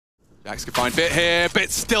Max can find Bit here.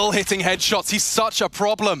 Bit still hitting headshots. He's such a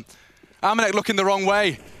problem. Amanek looking the wrong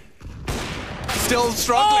way. Still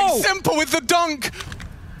struggling. Simple with the dunk.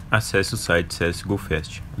 Acesse o site CSGO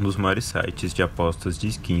Fest, um dos maiores sites de apostas de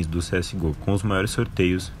skins do CSGO, com os maiores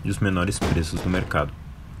sorteios e os menores preços do mercado.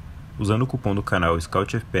 Usando o cupom do canal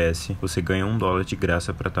ScoutFPS, você ganha $1 de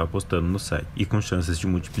graça para estar apostando no site e com chances de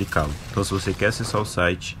multiplicá-lo. Então, se você quer acessar o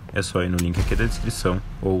site, é só ir no link aqui da descrição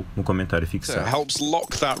ou no comentário fixado. Helps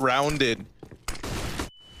lock that round in.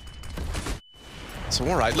 So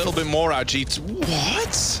all right, a little bit more Ajit.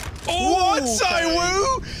 What? What,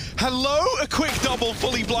 Zaiwu? Hello, a quick double,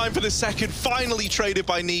 fully blind for the second, finally traded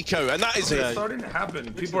by Nico, and that is It's starting to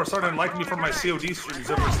happen. People are starting to like me for my COD streams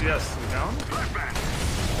over CS. You down?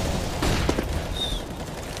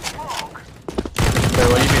 Wait,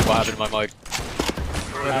 what do you mean what happened to my mic?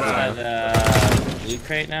 Outside loot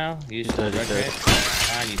crate now? You used to red crate?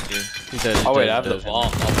 Ah, you do. Oh wait, I have the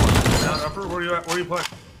bomb. Down upper, where you at? Where you playing?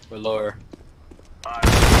 We're lower.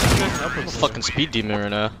 I'm a fucking speed demon right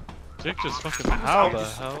now. Jake just fucking how the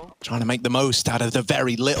hell? trying to make the most out of the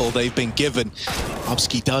very little they've been given.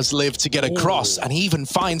 Obsky does live to get across, and he even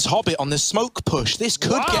finds Hobbit on the smoke push. This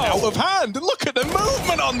could get out of hand, and look at the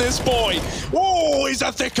movement on this boy. Whoa, he's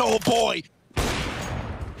a thick old boy.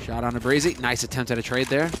 Shot on a Breezy. Nice attempt at a trade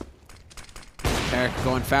there. Eric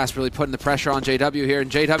going fast, really putting the pressure on JW here, and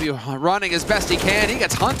JW running as best he can. He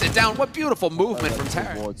gets hunted down. What beautiful movement from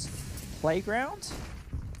Tarek. Playground?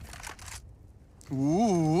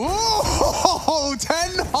 Ooh,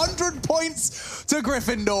 1,000 points to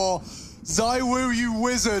Gryffindor. Zaiwu, you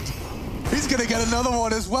wizard. He's gonna get another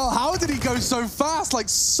one as well. How did he go so fast? Like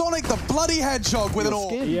Sonic the bloody Hedgehog with it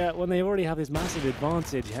all. Yeah, when they already have this massive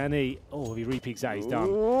advantage, and if he re-peeks out, he's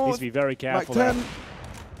done. Needs to be very careful there.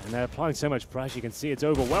 And they're applying so much pressure, you can see it's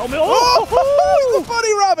overwhelming. Oh, the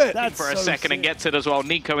bunny rabbit! That's for a second and gets it as well.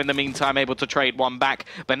 Nico in the meantime able to trade one back,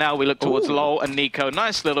 but now we look towards Lol and Nico.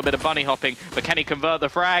 Nice little bit of bunny hopping, but can he convert the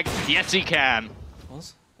frag? Yes, he can.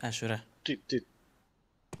 Should I? Dude.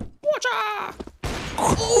 Watcha!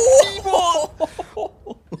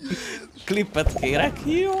 Klippet kérek.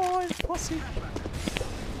 Jaj, faszi.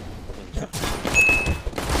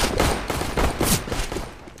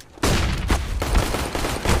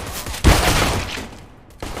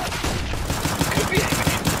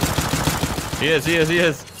 He is.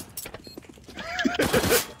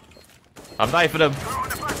 I'm knifing him.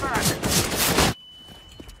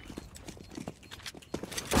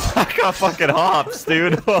 I got fucking hops,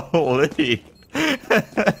 dude. Holy.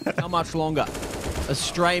 How much longer? A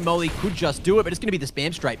stray molly could just do it, but it's going to be the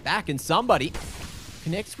spam straight back, and somebody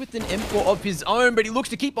connects with an M4 of his own, but he looks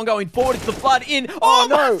to keep on going forward. It's the flood in. Oh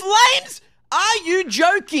no! Flames! Are you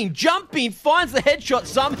joking? Jumping, finds the headshot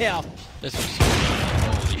somehow. This was so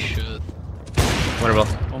bad. Holy shit. Wonderful.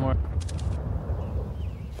 One more.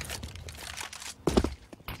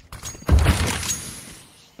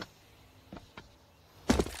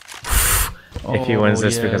 If he wins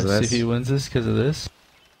this because of this. If he wins this because of this.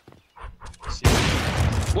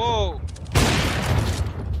 Whoa!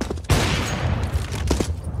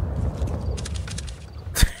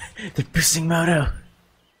 They're boosting Moto.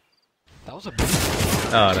 That was a big.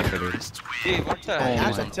 Oh, that's what it is. Hey, what the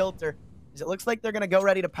That's heck? a tilter. It looks like they're going to go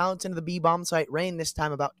ready to pounce into the B bomb site. Rain this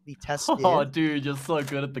time about to be tested. Oh, dude, you're so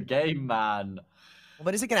good at the game, man.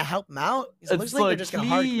 But is it going to help them out? It looks like they're just going to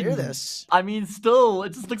hard clear this. I mean, still,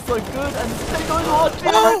 it just looks so good. And it's going to go hard,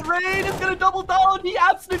 dude. Rain is going to double down. He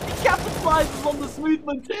absolutely capitalizes on the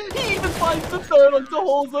smoothment. He even finds the third onto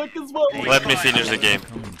Holzerk as well. Let me finish the game.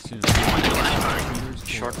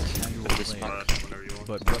 Short.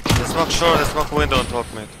 Let's smoke short, let's smoke window on top,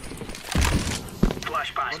 mate.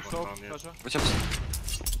 Which up?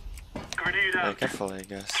 Yeah, careful, I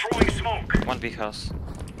guess. One big house.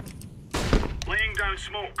 Laying down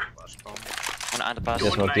smoke. One and a pass.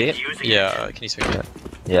 You smoke deep? Yeah, can you swing that?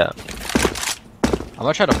 Yeah. I'm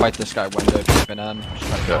gonna try to fight this guy window. Did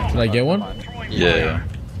I get one? Yeah.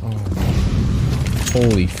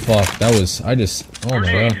 Holy fuck, that was, oh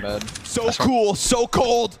my god. So cool, so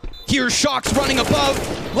cold. Here's Shocks running above,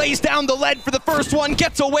 lays down the lead for the first one,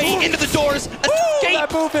 gets away into the doors, escape.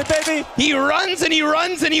 That movement, baby! He runs and he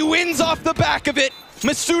runs and he wins off the back of it.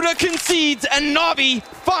 Masuda concedes and Navi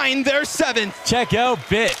find their 7th. Check out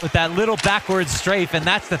Bit with that little backwards strafe, and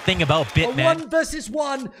that's the thing about Bit, man. 1 versus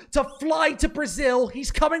 1 to fly to Brazil. He's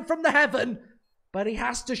coming from the heaven, but he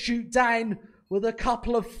has to shoot down with a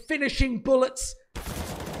couple of finishing bullets.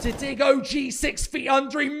 to dig. OG 6 feet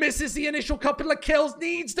under. He misses the initial couple of kills.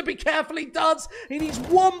 Needs to be careful. He does. He needs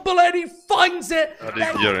one bullet. He finds it.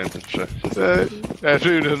 Det gör inte jag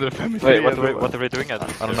tror 150. Wait, what are we doing at?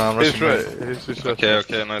 I don't know, I'm rushing.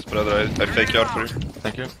 Okay, nice brother. I fake you out for you.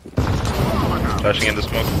 Thank you. Flashing in the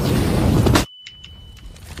smoke.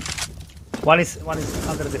 One is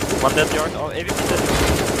under the... One dead yard. Oh, AV dead.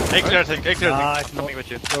 A coming with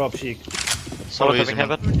you. Drop cheek.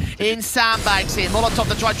 In sandbags here, Molotov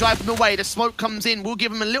to try drive them away. The smoke comes in, we'll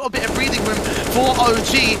give him a little bit of breathing room for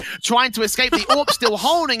OG. Trying to escape, the AWP still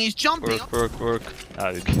holding, he's jumping. Work.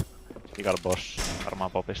 You got a boss.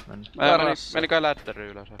 Varmaan popis mennä. Meni kai lättäri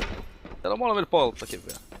ylös. Täällä on molemmilla polttakin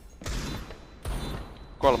vielä.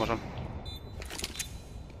 Kolmas on.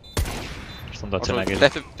 Tuntuu, että se näki.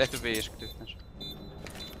 Tehty 50 yhteensä.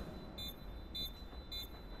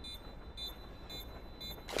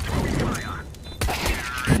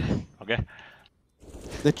 Okay.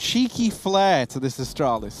 The cheeky flair to this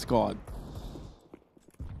Astralis squad.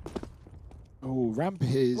 Oh, ramp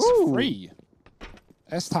is free.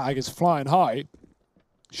 S-Tag is flying high.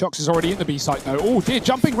 Shox is already in the B site though. Oh dear,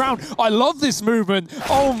 jumping round. I love this movement.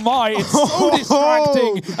 Oh my, it's so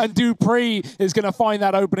distracting. And Dupree is going to find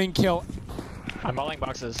that opening kill. I'm mulling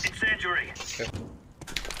boxes.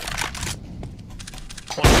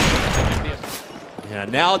 Yeah,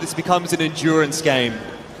 now this becomes an endurance game.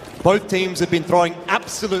 Both teams have been throwing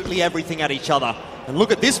absolutely everything at each other. And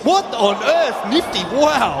look at this. What on earth? Nifty,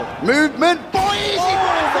 wow. Movement, boys! Oh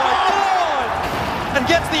my God! And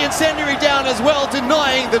gets the incendiary down as well,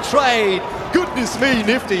 denying the trade. Goodness me,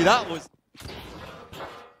 Nifty, that was...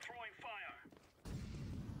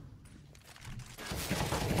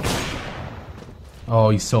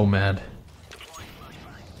 Oh, he's so mad.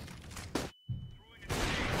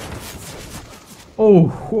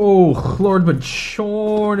 Oh, Lord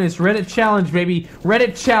Bajornis. Reddit challenge, baby.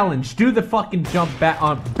 Reddit challenge. Do the fucking jump back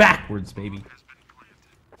on backwards, baby.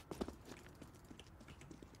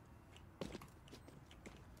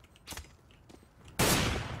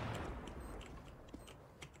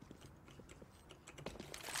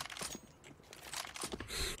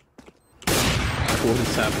 What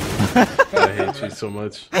is happening? I hate you so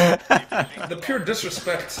much. The pure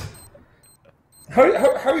disrespect. How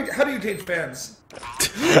do you take fans?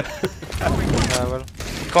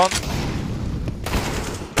 Con.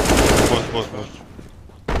 Both.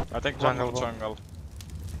 I think jungle.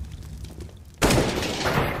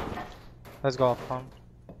 Let's go, Con.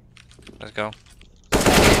 Let's go.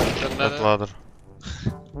 That ladder.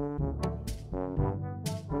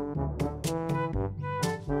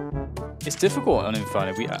 It's difficult on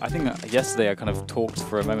Inferno. I think yesterday I kind of talked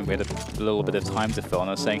for a moment. We had a little bit of time to fill, and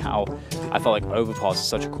I was saying how I felt like Overpass is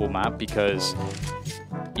such a cool map because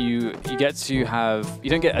you get to have, you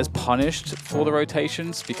don't get as punished for the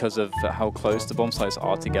rotations because of how close the bomb sites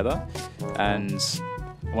are together. And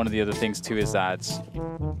one of the other things too is that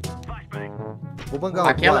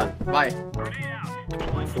Aquela, vai.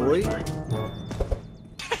 Foi.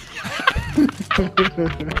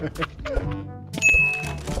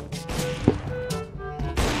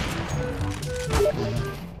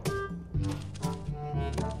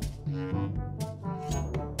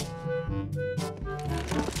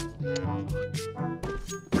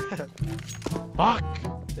 Fuck!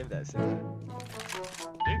 Save that.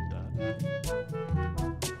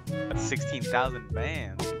 That's 16,000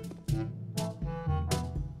 bands.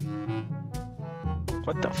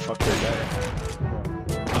 What the fuck is that?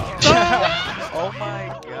 Oh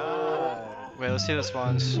my god. Wait, let's see the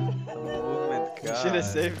spawns. Movement, god. Should have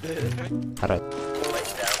saved it. Alright.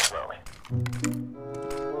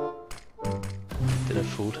 Did I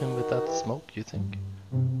fool him with that smoke, you think?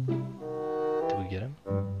 Did we get him?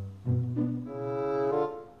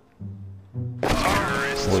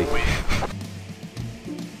 Wait.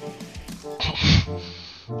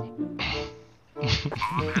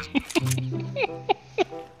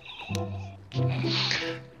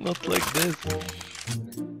 Not like this.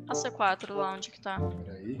 A C4 lá onde que tá?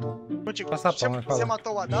 Peraí. Você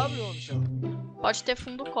matou o AW ou Michel? Pode ter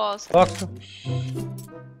fundo costa. Toco.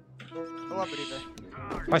 Vou abrir, velho.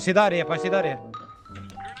 Pode ser da areia. Pô,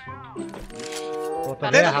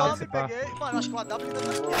 tô bem errado esse pá. Mano, acho que o AW ainda tá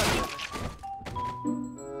aqui.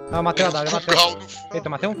 Ah, matei o AW, Eita,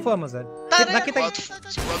 matei um Famas, velho. Daqui.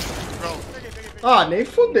 Ah, nem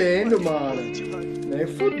fudendo, mano. Nem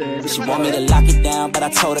fudendo. She want me to lock it down, but I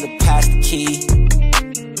told her to pass the key.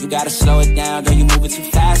 You gotta slow it down, girl, you moving too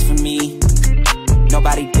fast for me.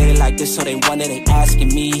 Nobody did it like this, so they wonder, they asking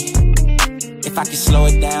me if I can slow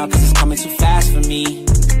it down, cause it's coming too fast for me.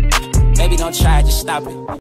 Baby, don't try it, just stop it.